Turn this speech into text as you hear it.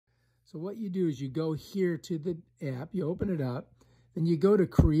So what you do is you go here to the app, you open it up, then you go to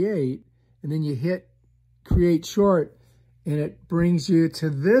create, and then you hit create short, and it brings you to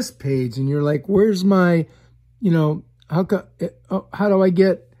this page, and you're like, where's my, how do I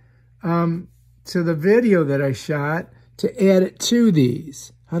get to the video that I shot to add it to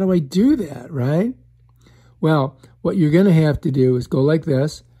these? How do I do that, right? Well, what you're going to have to do is go like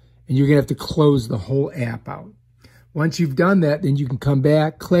this, and you're going to have to close the whole app out. Once you've done that, then you can come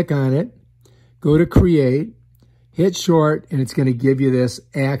back, click on it, go to create, hit short, and it's going to give you this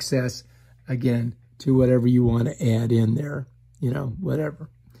access again to whatever you want to add in there, whatever.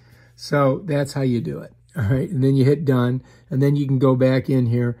 So that's how you do it. All right. And then you hit done, and then you can go back in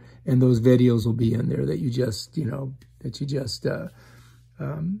here, and those videos will be in there that you just,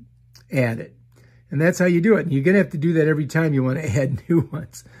 added. And that's how you do it. And you're going to have to do that every time you want to add new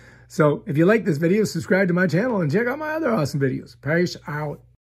ones. So if you like this video, subscribe to my channel and check out my other awesome videos. Peace out.